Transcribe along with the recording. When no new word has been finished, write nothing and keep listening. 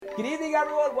Good evening,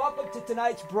 everyone. Welcome to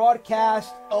tonight's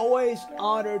broadcast. Always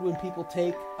honored when people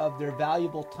take of their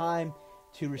valuable time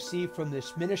to receive from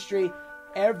this ministry.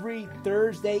 Every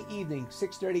Thursday evening,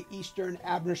 6:30 Eastern,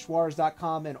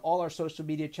 AbnerSuarez.com and all our social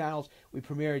media channels, we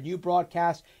premiere a new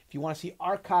broadcast. If you want to see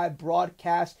archived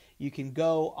broadcasts, you can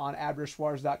go on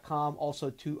AbnerSuarez.com, also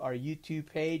to our YouTube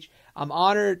page. I'm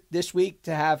honored this week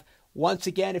to have, once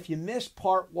again, if you missed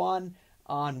part one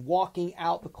on walking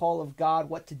out the call of God,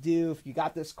 what to do if you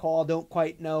got this call, don't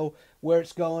quite know where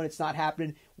it's going, it's not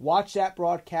happening, watch that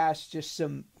broadcast. Just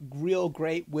some real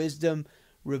great wisdom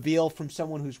revealed from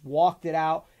someone who's walked it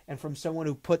out and from someone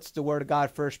who puts the Word of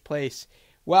God first place.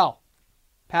 Well,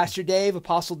 Pastor Dave,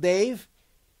 Apostle Dave,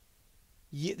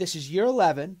 this is year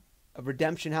 11 of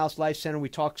Redemption House Life Center. We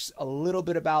talked a little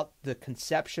bit about the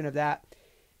conception of that.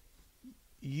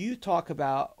 You talk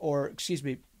about, or excuse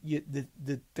me,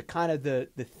 the kind of the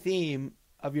theme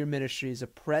of your ministry is a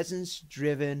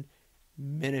presence-driven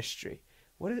ministry.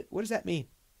 What does that mean?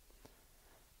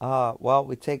 Well,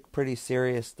 we take pretty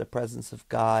serious the presence of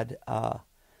God.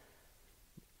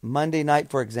 Monday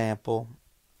night, for example,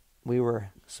 we were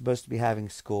supposed to be having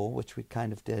school, which we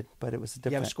kind of did, but it was a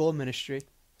different... You have a school of ministry.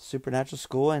 Supernatural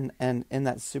school, and in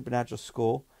that supernatural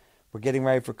school, we're getting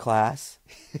ready for class,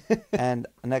 and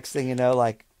next thing you know,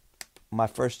 like, my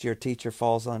first year teacher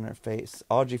falls on her face,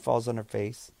 Audrey falls on her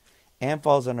face, Ann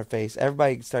falls on her face,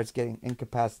 everybody starts getting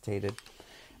incapacitated,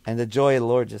 and the joy of the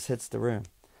Lord just hits the room.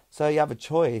 So you have a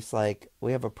choice, like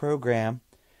we have a program,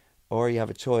 or you have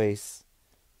a choice,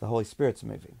 the Holy Spirit's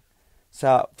moving.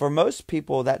 So for most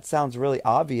people, that sounds really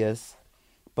obvious,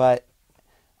 but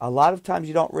a lot of times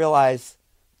you don't realize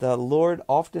the Lord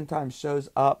oftentimes shows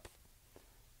up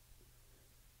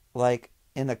like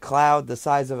in a cloud the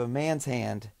size of a man's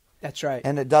hand. That's right.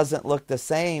 And it doesn't look the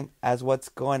same as what's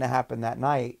going to happen that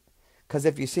night. Because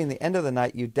if you've seen the end of the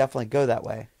night, you definitely go that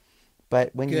way.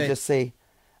 But when you just see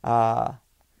the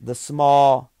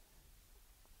small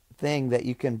thing that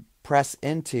you can press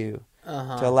into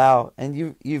to allow,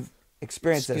 and you've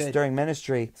experienced this during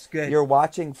ministry, you're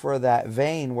watching for that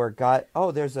vein where God,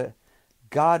 there's a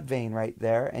God vein right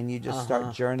there, and you just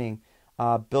start journeying.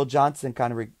 Bill Johnson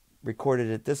kind of recorded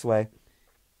it this way.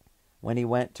 When he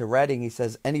went to Reading, he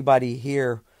says, anybody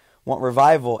here want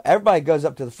revival? Everybody goes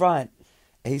up to the front.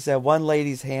 He said one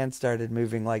lady's hand started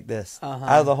moving like this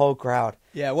out of the whole crowd.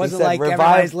 Yeah, it wasn't like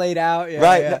everybody's laid out. Yeah,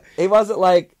 right. Yeah. It wasn't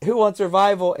like, who wants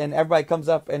revival? And everybody comes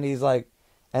up and he's like,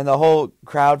 and the whole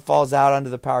crowd falls out under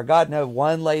the power of God. No,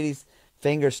 one lady's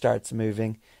finger starts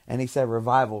moving. And he said,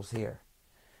 revival's here.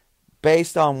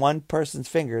 Based on one person's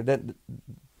finger.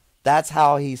 That's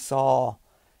how he saw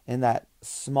in that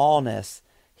smallness,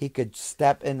 he could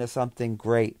step into something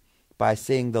great by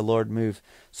seeing the Lord move.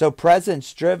 So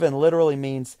presence-driven literally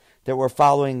means that we're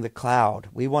following the cloud.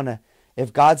 We want to,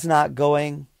 if God's not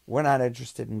going, we're not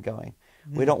interested in going.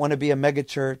 Mm-hmm. We don't want to be a mega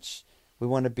church. We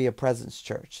want to be a presence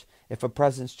church. If a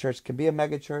presence church can be a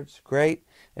mega church, great.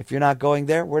 If you're not going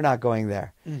there, we're not going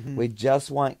there. Mm-hmm. We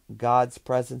just want God's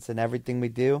presence in everything we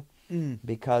do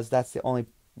because that's the only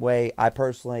way I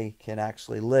personally can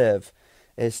actually live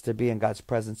is to be in God's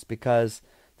presence, because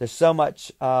there's so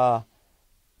much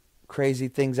crazy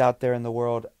things out there in the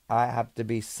world. I have to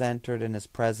be centered in His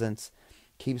presence.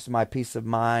 Keeps my peace of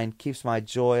mind, keeps my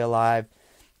joy alive,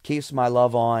 keeps my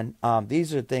love on.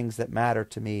 These are things that matter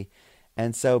to me.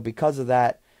 And so because of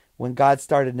that, when God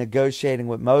started negotiating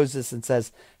with Moses and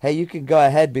says, hey, you can go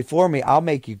ahead before me, I'll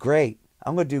make you great.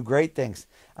 I'm going to do great things.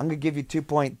 I'm going to give you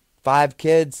 2.5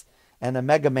 kids and a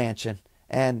mega mansion.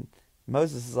 And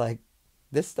Moses is like,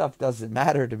 this stuff doesn't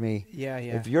matter to me. Yeah.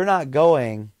 If you're not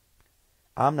going,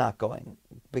 I'm not going,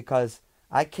 because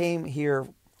I came here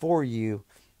for you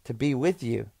to be with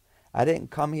you. I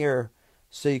didn't come here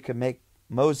so you could make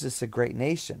Moses a great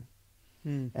nation.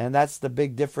 And that's the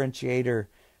big differentiator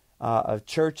of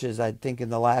churches, I think, in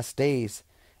the last days,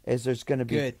 is there's going to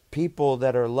be people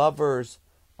that are lovers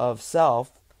of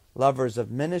self, lovers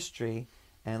of ministry,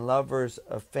 and lovers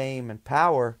of fame and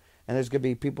power. And there's going to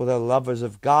be people that are lovers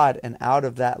of God, and out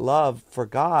of that love for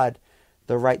God,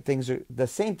 the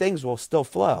same things will still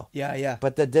flow. Yeah.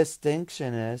 But the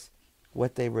distinction is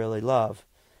what they really love.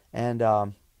 And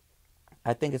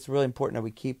I think it's really important that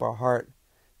we keep our heart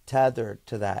tethered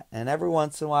to that. And every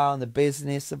once in a while in the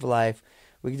business of life,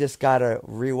 we just got to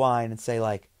rewind and say,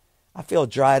 like, I feel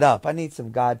dried up. I need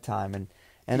some God time.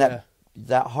 And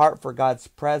that heart for God's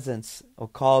presence will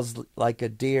cause like a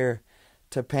deer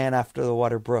to pan after the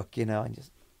water brook, and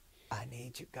just, I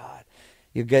need you, God.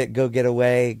 You go get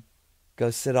away, go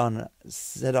sit on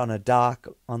a dock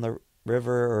on the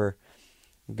river, or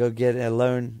go get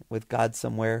alone with God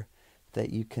somewhere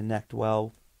that you connect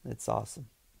well. It's awesome.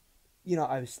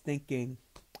 I was thinking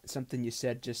something you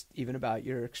said just even about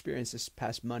your experience this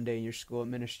past Monday in your school of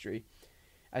ministry.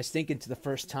 I was thinking to the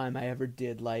first time I ever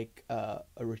did like a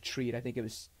retreat. I think it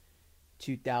was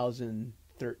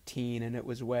 2013, and it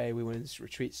was away. We went to this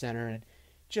retreat center, and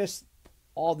just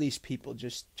all these people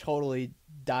just totally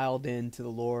dialed into the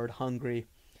Lord, hungry.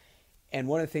 And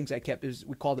one of the things I kept is,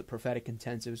 we called it prophetic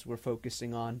intensives. We're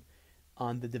focusing on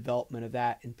the development of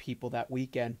that in people that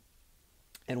weekend.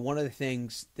 And one of the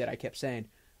things that I kept saying,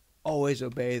 always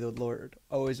obey the Lord,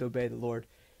 always obey the Lord.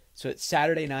 So it's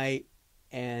Saturday night,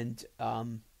 and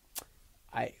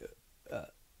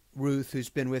Ruth, who's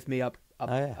been with me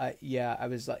I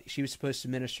was like, she was supposed to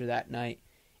minister that night,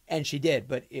 and she did,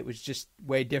 but it was just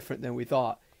way different than we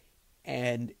thought.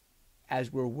 And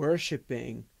as we're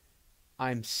worshiping,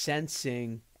 I'm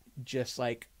sensing just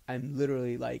like, I'm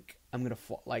literally like, I'm going to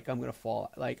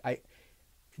fall. Like,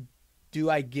 do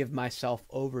I give myself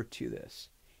over to this?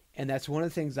 And that's one of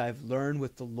the things I've learned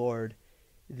with the Lord,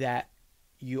 that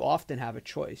you often have a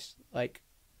choice. Like,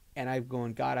 and I'm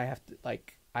going, God, I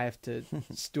have to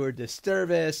steward this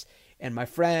service. And my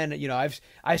friend,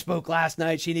 I spoke last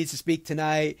night. She needs to speak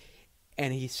tonight.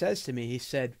 And he says to me, he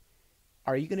said,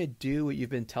 are you going to do what you've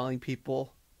been telling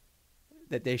people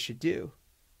that they should do?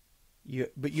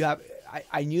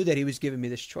 I knew that he was giving me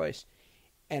this choice.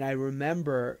 And I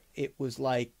remember it was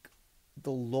like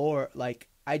the Lord, like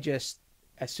as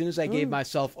soon as I gave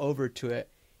myself over to it,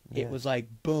 it was like,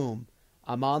 boom,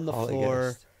 I'm on the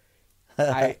floor.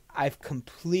 I've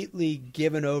completely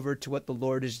given over to what the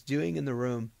Lord is doing in the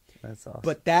room. That's awesome.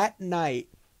 But that night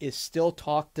is still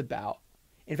talked about.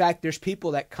 In fact, there's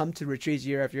people that come to retreats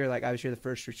year after year. Like, I was here the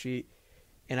first retreat,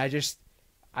 and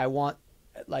I want,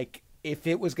 like, if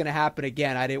it was going to happen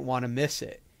again, I didn't want to miss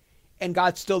it. And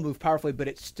God still moved powerfully, but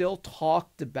it's still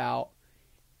talked about.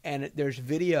 And there's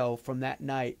video from that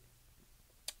night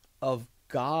of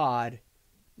God.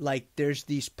 Like, there's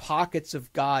these pockets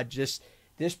of God, just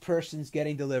this person's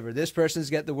getting delivered, this person's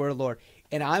getting the word of the Lord.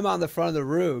 And I'm on the front of the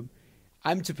room.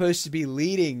 I'm supposed to be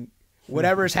leading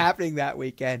whatever's happening that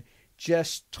weekend,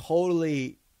 just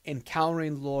totally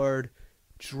encountering the Lord,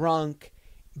 drunk.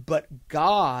 But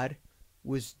God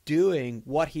was doing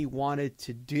what he wanted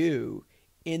to do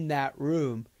in that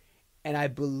room. And I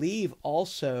believe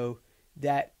also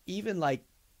that even like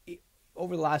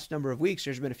over the last number of weeks,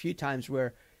 there's been a few times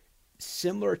where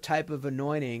similar type of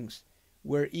anointings,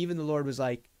 where even the Lord was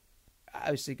like, I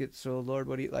was thinking, so Lord,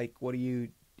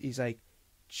 he's like,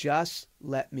 just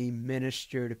let me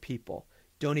minister to people.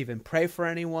 Don't even pray for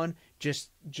anyone. Just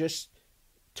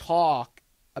talk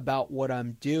about what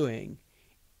I'm doing,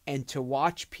 and to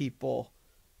watch people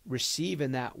receive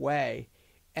in that way.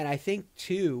 And I think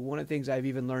too, one of the things I've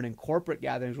even learned in corporate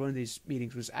gatherings, one of these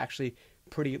meetings was actually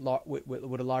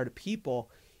with a lot of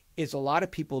people, is a lot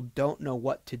of people don't know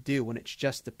what to do when it's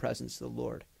just the presence of the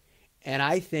Lord. And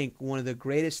I think one of the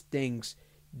greatest things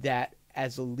that,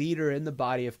 as a leader in the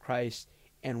body of Christ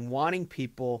and wanting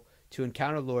people to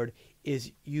encounter the Lord,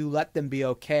 is you let them be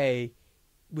okay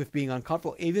with being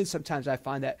uncomfortable. Even sometimes I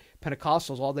find that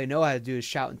Pentecostals, all they know how to do is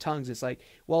shout in tongues. It's like,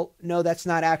 well, no, that's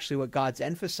not actually what God's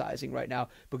emphasizing right now,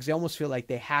 because they almost feel like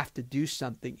they have to do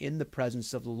something in the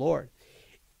presence of the Lord.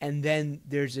 And then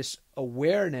there's this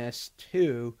awareness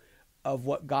too of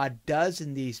what God does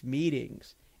in these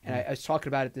meetings. And I was talking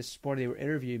about it this morning. They were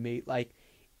interviewing me. Like,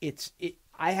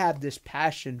 I have this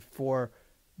passion for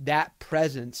that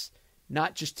presence,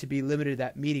 not just to be limited to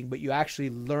that meeting, but you actually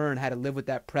learn how to live with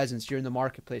that presence. You're in the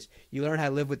marketplace. You learn how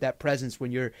to live with that presence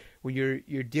when you're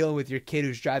dealing with your kid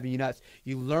who's driving you nuts.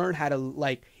 You learn how to,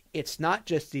 like, it's not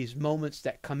just these moments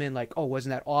that come in like, oh,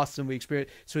 wasn't that awesome? We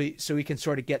experienced, so we can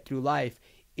sort of get through life.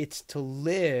 It's to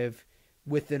live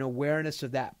with an awareness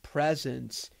of that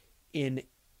presence in,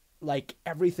 like,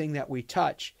 everything that we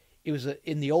touch. It was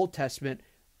in the Old Testament,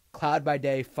 cloud by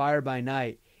day, fire by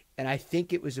night. And I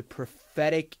think it was a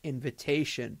prophetic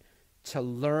invitation to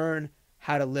learn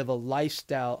how to live a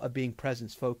lifestyle of being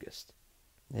presence focused.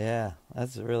 Yeah,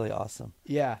 that's really awesome.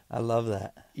 Yeah. I love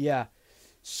that. Yeah.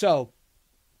 So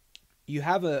you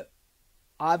have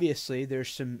obviously there's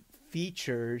some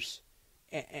features,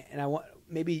 and I want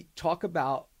maybe talk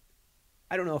about,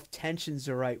 I don't know if tension's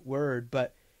the right word,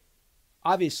 but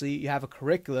obviously you have a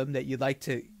curriculum that you'd like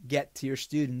to get to your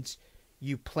students.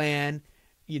 You plan,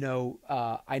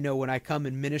 I know when I come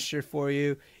and minister for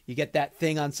you, you get that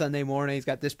thing on Sunday morning. He's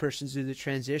got this person to do the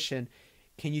transition.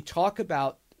 Can you talk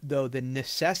about, though, the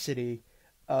necessity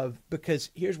of, because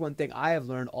here's one thing I have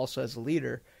learned also as a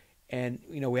leader, and,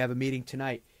 we have a meeting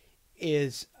tonight,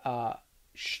 is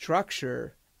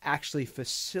structure actually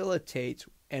facilitates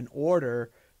an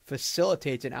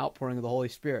outpouring of the Holy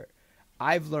Spirit.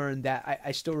 I've learned that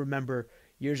I still remember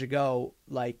years ago,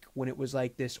 like when it was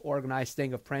like this organized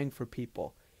thing of praying for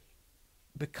people,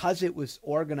 because it was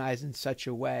organized in such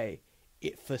a way,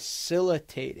 it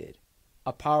facilitated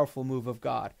a powerful move of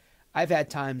God. I've had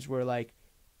times where like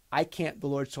the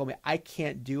Lord's told me I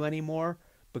can't do anymore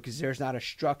because there's not a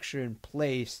structure in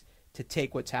place to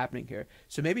take what's happening here.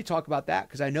 So maybe talk about that,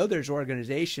 because I know there's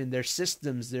organization, there's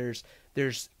systems,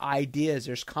 there's ideas,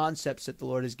 there's concepts that the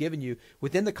Lord has given you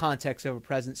within the context of a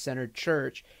presence-centered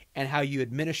church, and how you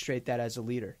administrate that as a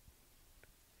leader.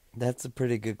 That's a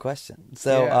pretty good question.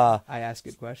 So I ask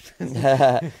good questions.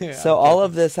 So all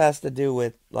of this has to do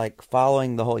with like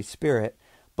following the Holy Spirit,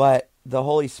 but the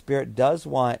Holy Spirit does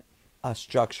want a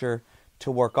structure to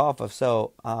work off of.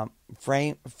 So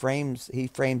he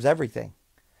frames everything.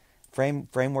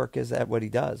 Framework is at what he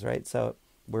does, right? So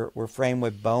we're framed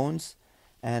with bones,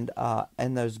 and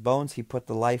those bones he put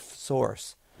the life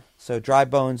source. So dry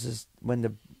bones is when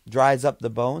the dries up the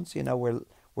bones. You know,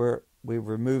 we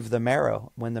remove the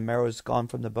marrow. When the marrow is gone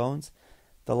from the bones,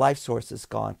 the life source is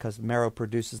gone, because marrow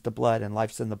produces the blood, and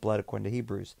life's in the blood according to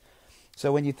Hebrews.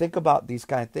 So when you think about these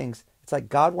kind of things, it's like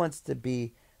God wants to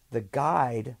be the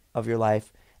guide of your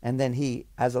life, and then he,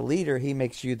 as a leader, he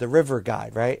makes you the river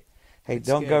guide, right? Hey,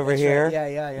 don't go over here.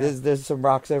 Right. Yeah. There's some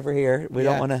rocks over here. We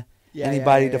don't want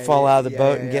anybody to fall out of the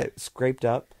boat and get scraped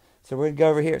up. So we're going to go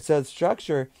over here. So the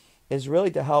structure is really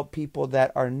to help people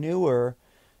that are newer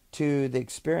to the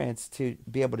experience to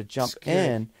be able to jump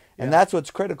in. And that's what's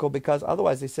critical, because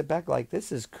otherwise they sit back like,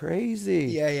 this is crazy.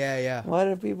 Yeah. What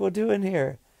are people doing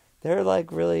here? They're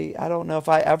like, really, I don't know if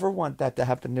I ever want that to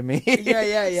happen to me.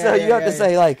 Yeah. So you have to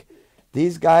say, like,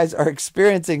 these guys are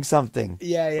experiencing something.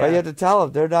 Yeah. Or you have to tell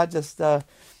them they're not just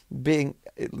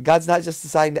God's not just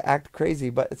deciding to act crazy,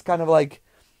 but it's kind of like,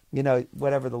 you know,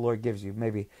 whatever the Lord gives you.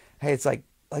 Maybe, hey, it's like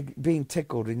being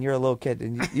tickled and you're a little kid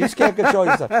and you just can't control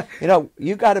yourself. You know,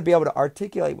 you got to be able to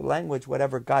articulate with language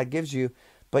whatever God gives you,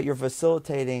 but you're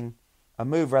facilitating a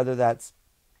move, whether that's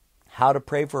how to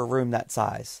pray for a room that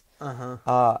size,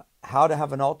 how to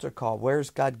have an altar call.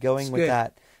 Where's God going with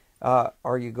that?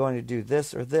 Are you going to do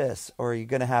this or this? Or are you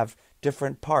going to have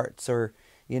different parts? Or,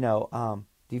 you know,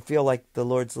 do you feel like the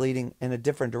Lord's leading in a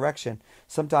different direction?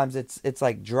 Sometimes it's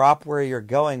like, drop where you're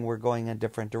going. We're going in a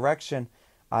different direction.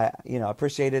 I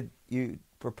appreciated you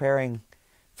preparing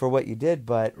for what you did,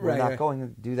 but we're not going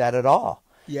to do that at all.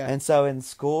 Yeah. And so in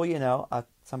school,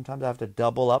 sometimes I have to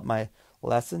double up my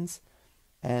lessons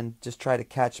and just try to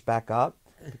catch back up,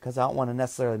 because I don't want to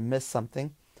necessarily miss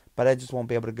something, but I just won't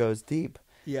be able to go as deep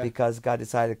because God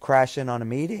decided to crash in on a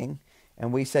meeting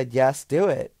and we said, yes, do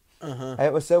it.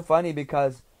 It was so funny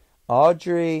because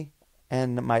Audrey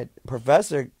and my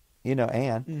professor,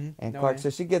 Ann and Clark, so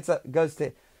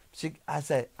she I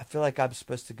said, I feel like I'm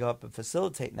supposed to go up and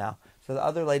facilitate now. So the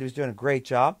other lady was doing a great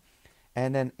job.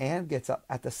 And then Ann gets up.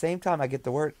 At the same time I get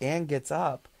the word, Ann gets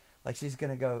up like she's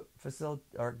going to go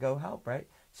facilitate or go help, right?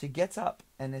 She gets up,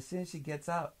 and as soon as she gets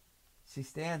up, she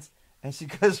stands, and she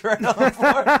goes right on the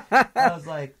floor. I was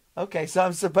like, okay, so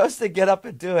I'm supposed to get up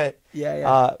and do it.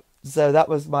 Yeah. So that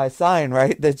was my sign,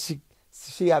 right? That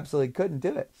she absolutely couldn't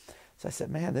do it. So I said,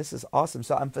 man, this is awesome.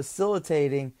 So I'm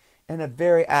facilitating in a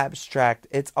very abstract,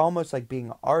 it's almost like being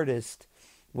an artist,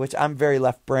 which I'm very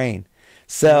left brain.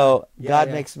 So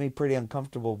God makes me pretty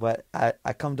uncomfortable, but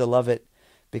I come to love it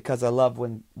because I love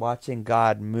watching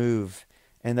God move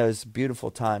in those beautiful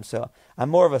times. So I'm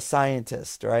more of a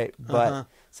scientist, right? But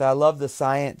so I love the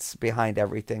science behind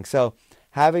everything. So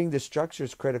having the structure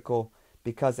is critical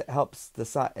because it helps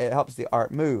the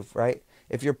art move, right?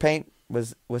 If your paint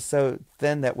was so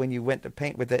thin that when you went to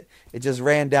paint with it, it just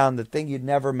ran down the thing, you'd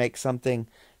never make something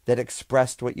that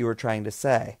expressed what you were trying to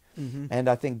say. And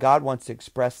I think God wants to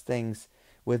express things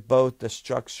with both the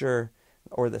structure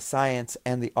or the science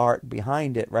and the art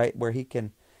behind it, right? Where he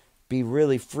can be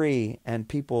really free, and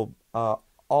people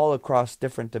all across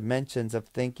different dimensions of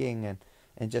thinking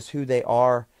and just who they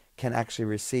are can actually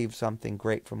receive something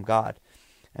great from God.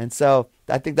 And so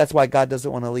I think that's why God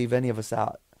doesn't want to leave any of us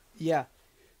out. Yeah.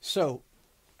 So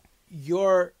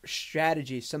your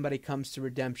strategy, somebody comes to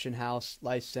Redemption House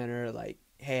Life Center, like,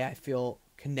 hey, I feel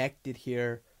connected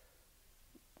here.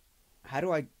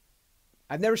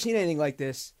 I've never seen anything like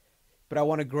this, but I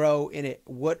want to grow in it.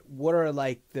 What are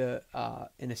like the,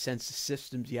 in a sense, the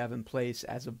systems you have in place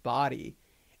as a body,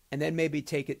 and then maybe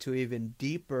take it to an even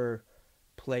deeper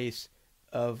place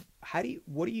of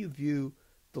what do you view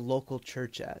the local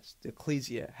church as, the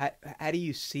ecclesia? How do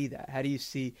you see that?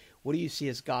 What do you see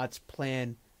as God's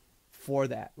plan for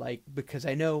that? Like, because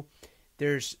I know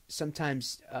there's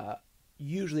sometimes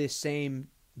usually the same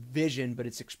vision, but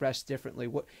it's expressed differently.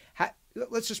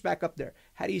 Let's just back up there.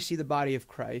 How do you see the body of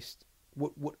Christ?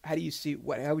 How do you see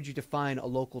how would you define a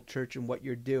local church and what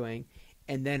you're doing?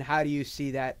 And then how do you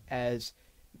see that as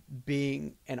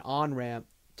being an on-ramp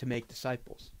to make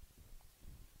disciples?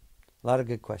 A lot of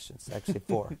good questions, actually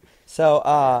 4.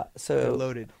 So They're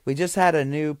loaded. We just had a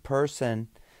new person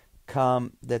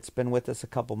come that's been with us a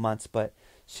couple months, but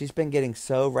she's been getting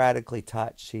so radically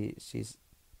touched. She's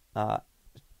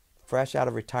fresh out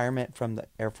of retirement from the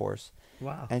Air Force.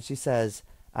 Wow. And she says,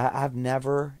 I've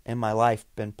never in my life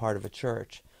been part of a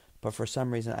church, but for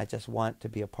some reason I just want to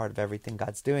be a part of everything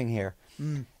God's doing here.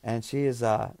 And she is,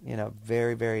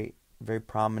 very, very, very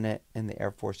prominent in the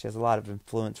Air Force. She has a lot of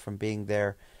influence from being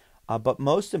there. But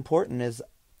most important is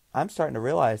I'm starting to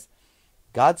realize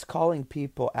God's calling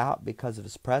people out because of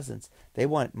his presence. They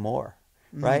want more,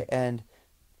 right? And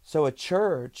so a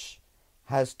church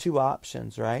has 2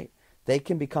 options, right? They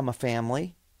can become a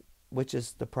family, which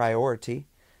is the priority.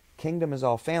 Kingdom is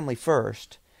all family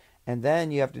first. And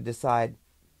then you have to decide,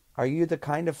 are you the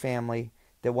kind of family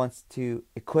that wants to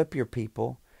equip your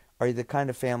people? Are you the kind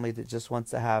of family that just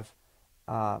wants to have,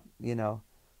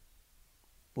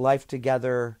 life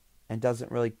together and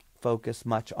doesn't really focus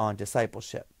much on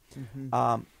discipleship?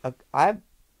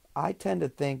 I tend to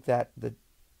think that the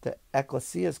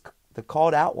ecclesias, the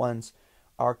called out ones,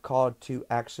 are called to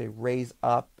actually raise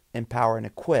up, empower, and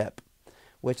equip,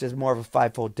 which is more of a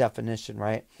 5-fold definition,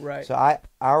 right? Right. So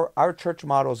our church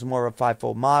model is more of a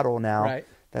 5-fold model now. Right.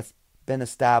 That's been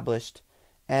established,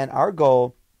 and our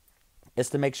goal is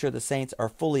to make sure the saints are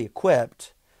fully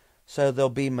equipped, so they'll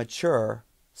be mature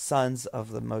sons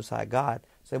of the Most High God.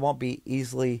 So they won't be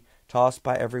easily tossed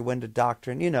by every wind of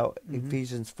doctrine,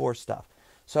 Ephesians 4 stuff.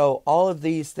 So all of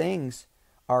these things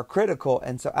are critical.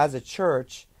 And so as a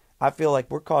church, I feel like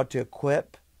we're called to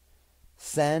equip,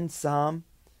 send some,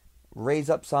 raise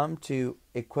up some to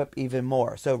equip even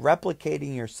more. So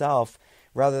replicating yourself,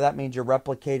 whether that means you're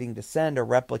replicating to send or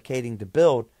replicating to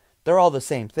build, they're all the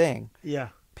same thing. Yeah.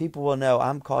 People will know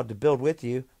I'm called to build with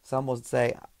you. Some will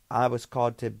say I was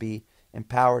called to be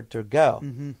empowered to go.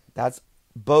 That's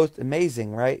both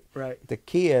amazing, right? Right. The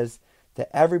key is that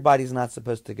everybody's not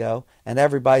supposed to go and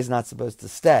everybody's not supposed to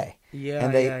stay. Yeah,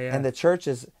 And the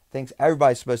churches thinks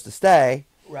everybody's supposed to stay.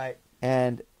 Right.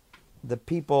 And the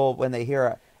people, when they hear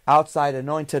an outside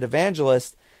anointed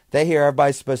evangelist, they hear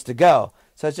everybody's supposed to go.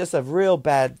 So it's just a real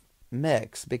bad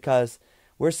mix, because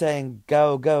we're saying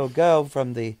go, go, go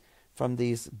from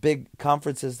these big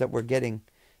conferences that we're getting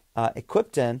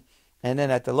equipped in. And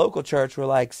then at the local church, we're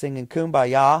like singing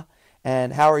Kumbaya.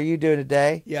 And how are you doing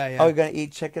today? Yeah. Oh, you're going to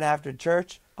eat chicken after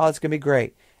church? Oh, it's going to be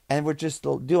great. And we're just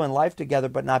doing life together,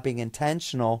 but not being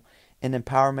intentional in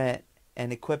empowerment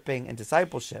and equipping and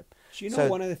discipleship. So,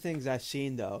 one of the things I've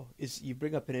seen, though, is you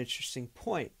bring up an interesting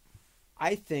point.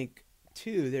 I think,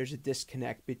 too, there's a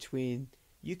disconnect between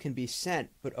you can be sent,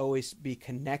 but always be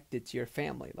connected to your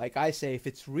family. Like I say, if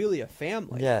it's really a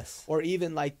family, Yes. or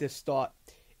even like this thought,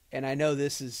 and I know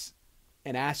this is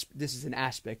an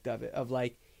aspect of it, of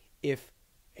like,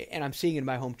 and I'm seeing it in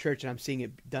my home church, and I'm seeing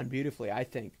it done beautifully, I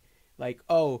think. Like,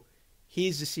 oh,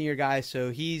 he's the senior guy,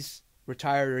 so he's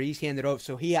retired or he's handed over,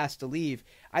 so he has to leave.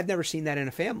 I've never seen that in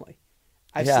a family.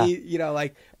 I see,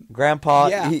 like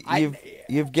Grandpa,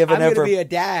 you've given I'm over. I'm going to be a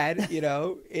dad,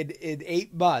 in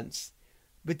 8 months,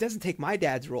 but it doesn't take my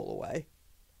dad's role away.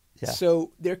 Yeah.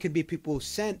 So there can be people who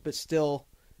sent, but still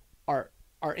are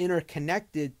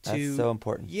interconnected to. That's so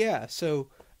important. Yeah. So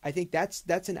I think that's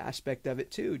an aspect of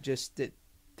it too. Just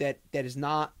that is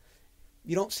not.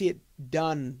 You don't see it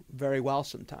done very well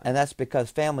sometimes. And that's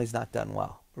because family's not done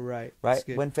well. Right. Right.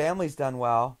 When family's done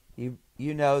well, you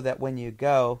know that when you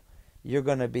go, you're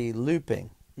going to be looping.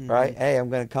 Right. Hey, I'm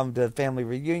going to come to family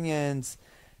reunions.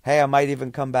 Hey, I might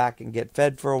even come back and get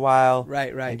fed for a while.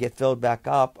 Right. And get filled back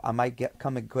up. I might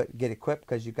come and get equipped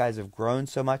because you guys have grown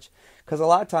so much. Because a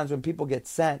lot of times when people get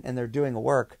sent and they're doing a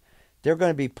work, they're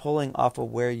going to be pulling off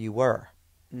of where you were.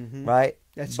 Right.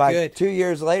 That's By good. 2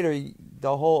 years later,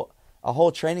 a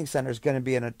whole training center is going to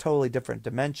be in a totally different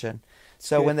dimension.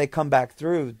 So good. when they come back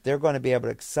through, they're going to be able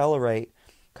to accelerate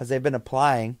because they've been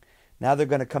applying. Now they're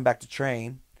going to come back to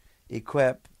train,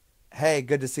 equip. Hey,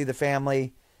 good to see the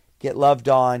family. Get loved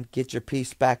on. Get your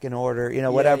peace back in order.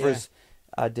 Whatever's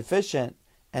deficient,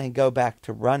 and go back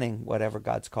to running whatever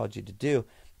God's called you to do.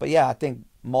 But yeah, I think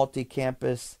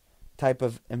multi-campus type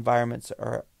of environments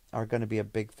are going to be a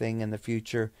big thing in the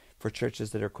future for churches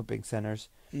that are equipping centers.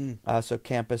 So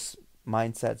campus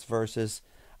mindsets versus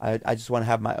I just want to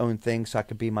have my own thing so I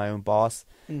could be my own boss.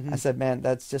 I said, man,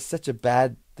 that's just such a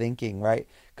bad thinking, right?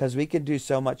 Because we can do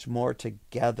so much more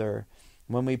together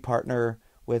when we partner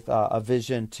with a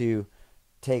vision to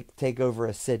take over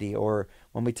a city, or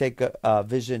when we take a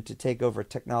vision to take over a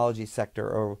technology sector,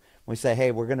 or when we say,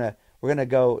 hey, we're gonna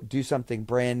go do something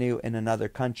brand new in another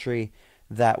country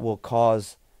that will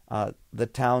cause the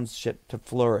township to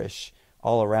flourish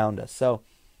all around us. So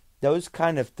those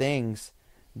kind of things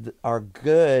are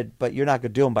good, but you're not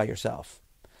going to do them by yourself.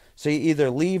 So you either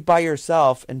leave by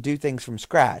yourself and do things from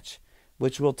scratch,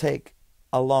 which will take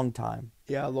a long time.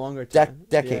 Yeah, a longer time.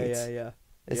 Decades. Yeah.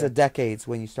 It's a decades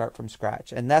when you start from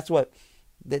scratch. And that's what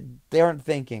they aren't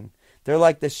thinking. They're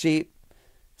like the sheep.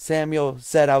 Samuel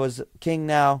said, I was king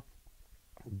now.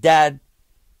 Dad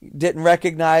didn't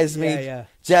recognize me. Yeah.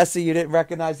 Jesse, you didn't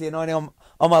recognize the anointing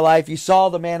on my life. You saw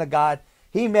the man of God.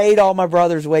 He made all my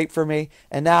brothers wait for me.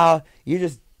 And now you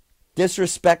just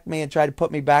disrespect me and try to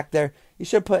put me back there. You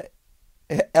should put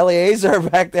Eleazar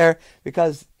back there,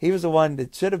 because he was the one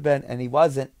that should have been, and he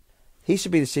wasn't. He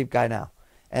should be the sheep guy now.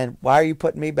 And why are you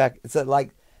putting me back? It's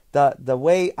like the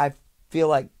way I feel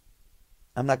like,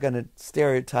 I'm not going to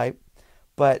stereotype,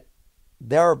 but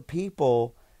there are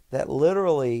people that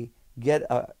literally get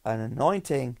an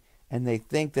anointing and they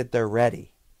think that they're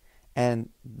ready. And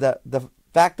the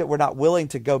fact that we're not willing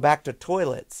to go back to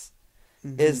toilets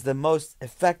is the most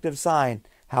effective sign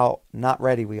how not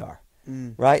ready we are.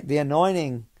 Right? The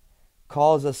anointing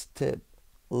calls us to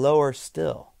lower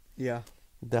still. Yeah.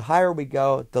 The higher we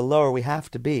go, the lower we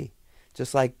have to be.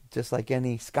 Just like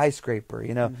any skyscraper,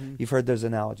 you've heard those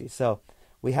analogies. So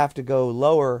we have to go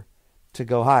lower to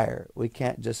go higher. We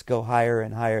can't just go higher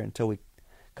and higher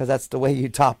because that's the way you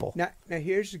topple. Now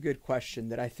here's a good question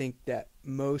that I think that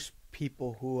most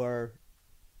people who are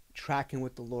tracking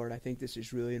with the Lord, I think this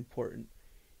is really important.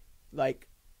 Like,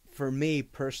 for me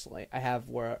personally,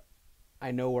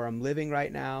 I know where I'm living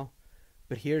right now,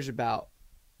 but here's about,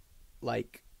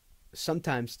 like,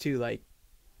 sometimes too, like,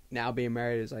 now being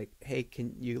married is like, hey,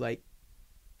 can you, like,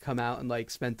 come out and, like,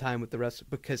 spend time with the rest?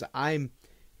 Because I'm,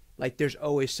 like, there's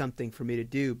always something for me to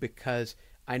do, because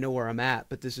I know where I'm at,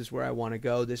 but this is where I want to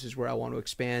go. This is where I want to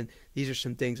expand. These are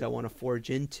some things I want to forge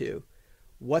into.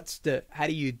 How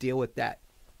do you deal with that?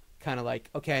 Kind of like,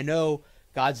 okay, I know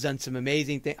God's done some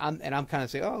amazing things, and I'm kind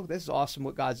of saying, oh, this is awesome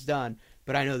what God's done,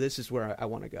 but I know this is where I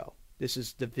want to go. This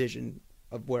is the vision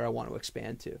of where I want to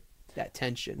expand to. That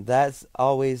tension. That's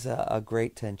always a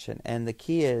great tension. And the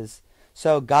key is,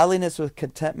 so godliness with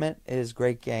contentment is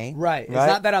great gain. Right. It's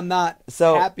not that I'm not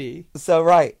happy.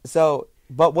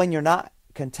 But when you're not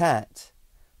content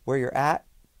where you're at,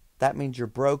 that means you're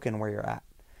broken where you're at.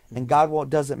 And God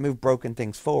doesn't move broken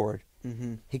things forward.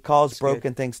 He calls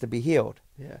broken things to be healed.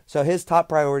 Yeah. So his top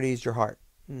priority is your heart.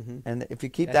 And if you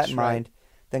keep that in mind,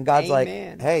 then God's like,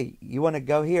 hey, you want to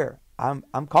go here?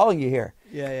 I'm calling you here.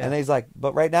 Yeah. And he's like,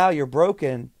 but right now you're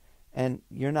broken and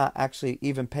you're not actually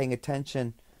even paying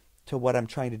attention to what I'm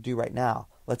trying to do right now.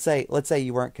 Let's say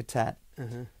you weren't content.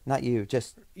 Not you,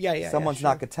 just someone's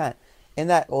not content. In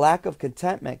that lack of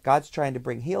contentment, God's trying to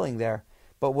bring healing there.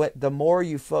 But the more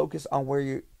you focus on where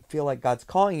you feel like God's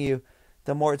calling you,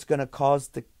 the more it's going to cause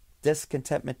the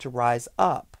discontentment to rise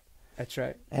up. That's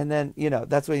right. And then,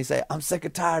 that's when you say, I'm sick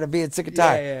and tired of being sick and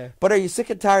tired. Yeah. But are you sick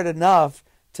and tired enough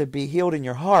to be healed in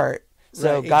your heart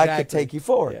so God could take you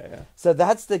forward? Yeah. So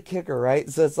that's the kicker, right?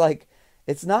 So it's like,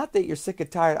 it's not that you're sick and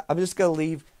tired. I'm just going to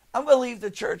leave. I'm going to leave the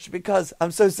church because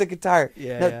I'm so sick and tired.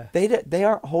 They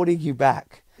aren't holding you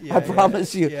back. I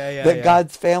promise you that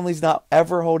God's family's not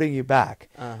ever holding you back.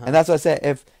 And that's what I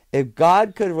said. If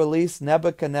God could release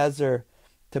Nebuchadnezzar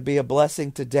to be a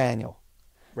blessing to Daniel,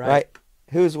 right?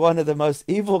 Who's one of the most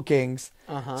evil kings,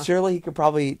 surely he could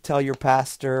probably tell your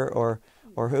pastor or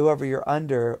whoever you're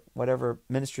under, whatever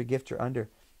ministry gift you're under,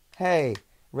 hey,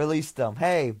 release them.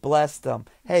 Hey, bless them.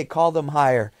 Hey, call them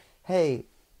higher. Hey,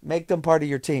 make them part of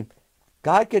your team.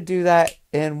 God could do that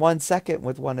in 1 second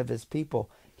with one of his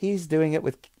people. He's doing it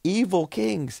with evil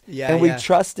kings. We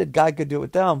trusted God could do it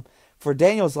with them for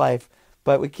Daniel's life,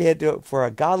 but we can't do it for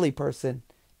a godly person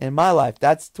in my life.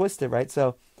 That's twisted, right?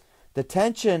 So the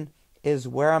tension is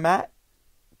where I'm at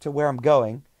to where I'm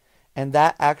going, and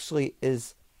that actually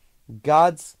is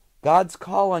God's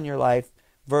call on your life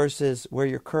versus where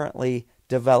you're currently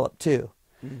developed to.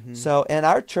 So in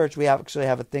our church, we actually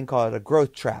have a thing called a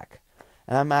growth track.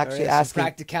 And I'm actually asking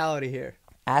practicality here.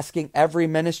 Asking every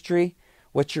ministry,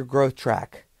 what's your growth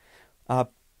track?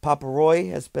 Papa Roy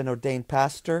has been ordained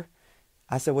pastor.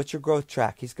 I said, what's your growth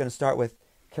track? He's going to start with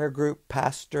care group,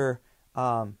 pastor.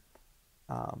 Let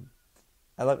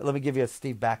me give you a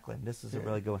Steve Backlund. This is a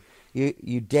really good one.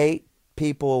 You date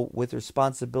people with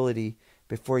responsibility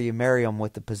before you marry them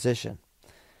with the position.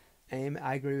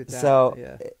 I agree with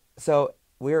that. So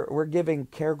we're giving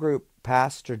care group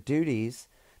pastor duties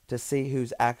to see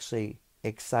who's actually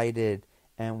excited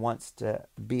and wants to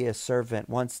be a servant,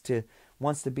 wants to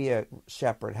be a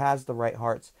shepherd, has the right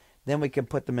hearts. Then we can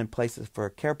put them in places for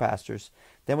care pastors.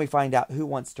 Then we find out who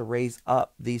wants to raise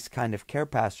up these kind of care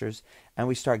pastors, and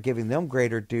we start giving them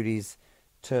greater duties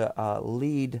to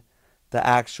lead the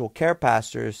actual care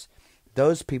pastors.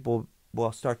 Those people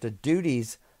will start the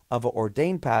duties of an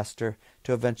ordained pastor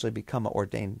to eventually become an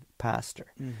ordained pastor.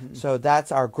 Mm-hmm. So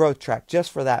that's our growth track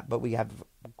just for that. But we have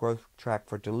a growth track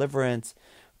for deliverance,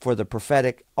 for the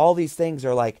prophetic. All these things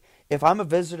are like, if I'm a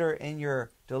visitor in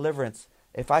your deliverance,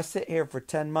 if I sit here for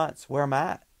 10 months, where am I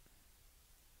at?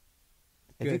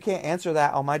 If you can't answer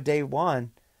that on my day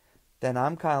one, then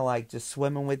I'm kind of like just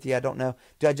swimming with you. I don't know.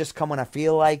 Do I just come when I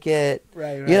feel like it?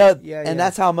 Right. You know, and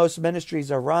that's how most ministries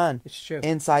are run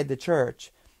inside the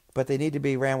church. But they need to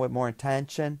be ran with more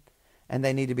intention, and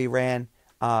they need to be ran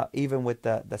even with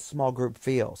the small group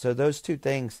feel. So those two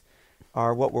things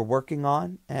are what we're working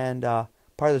on, and part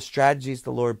of the strategies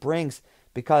the Lord brings,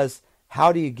 because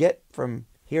how do you get from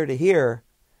here to here?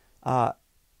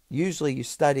 Usually you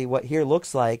study what here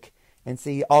looks like and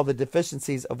see all the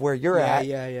deficiencies of where you're at.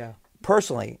 Yeah.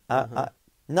 Personally,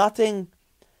 nothing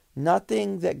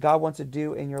that God wants to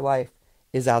do in your life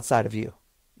is outside of you.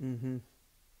 Mm-hmm.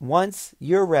 Once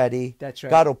you're ready, that's right.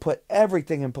 God will put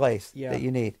everything in place that you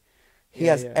need. He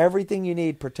has everything you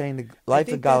need pertaining to life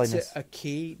and godliness. That's a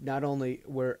key. Not only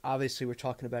we're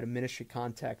talking about a ministry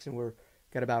context, and we're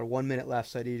got about 1 minute left,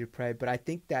 so I need you to pray. But I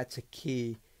think that's a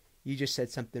key. You just said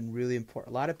something really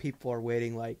important. A lot of people are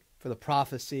waiting for the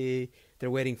prophecy. They're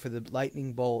waiting for the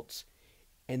lightning bolts,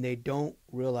 and they don't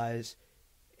realize.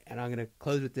 And I'm going to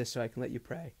close with this so I can let you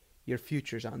pray. Your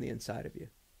future's on the inside of you.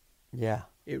 Yeah,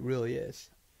 it really is.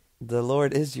 The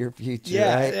Lord is your future.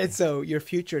 Yeah, right? And so your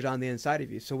future is on the inside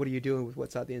of you. So what are you doing with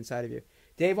what's on the inside of you?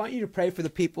 Dave, I want you to pray for the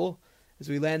people as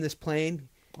we land this plane.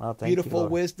 Well, beautiful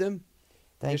wisdom.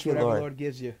 Thank you, whatever Lord. the Lord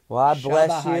gives you. Well, I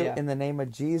bless you in the name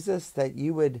of Jesus, that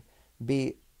you would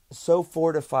be so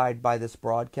fortified by this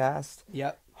broadcast.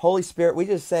 Yep. Holy Spirit, we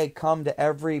just say, come to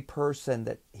every person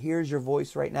that hears your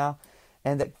voice right now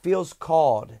and that feels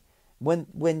called.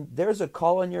 When there's a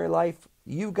call in your life,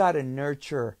 you got to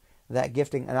nurture that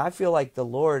gifting. And I feel like the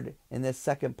Lord in this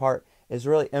second part is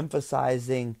really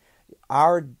emphasizing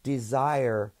our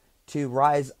desire to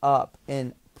rise up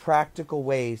in practical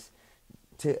ways,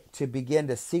 to begin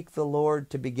to seek the Lord,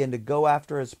 to begin to go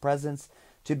after His presence,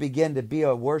 to begin to be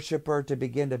a worshiper, to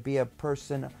begin to be a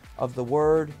person of the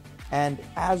Word. And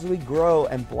as we grow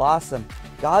and blossom,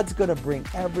 God's going to bring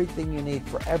everything you need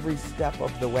for every step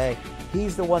of the way.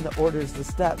 He's the one that orders the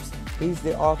steps. He's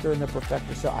the author and the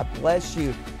perfecter. So I bless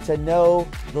you to know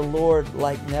the Lord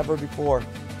like never before.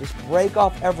 Just break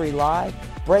off every lie,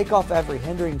 break off every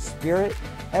hindering spirit.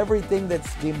 Everything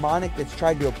that's demonic that's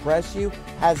tried to oppress you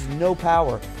has no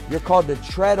power. You're called to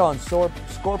tread on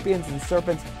scorpions and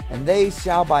serpents, and they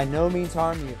shall by no means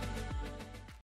harm you.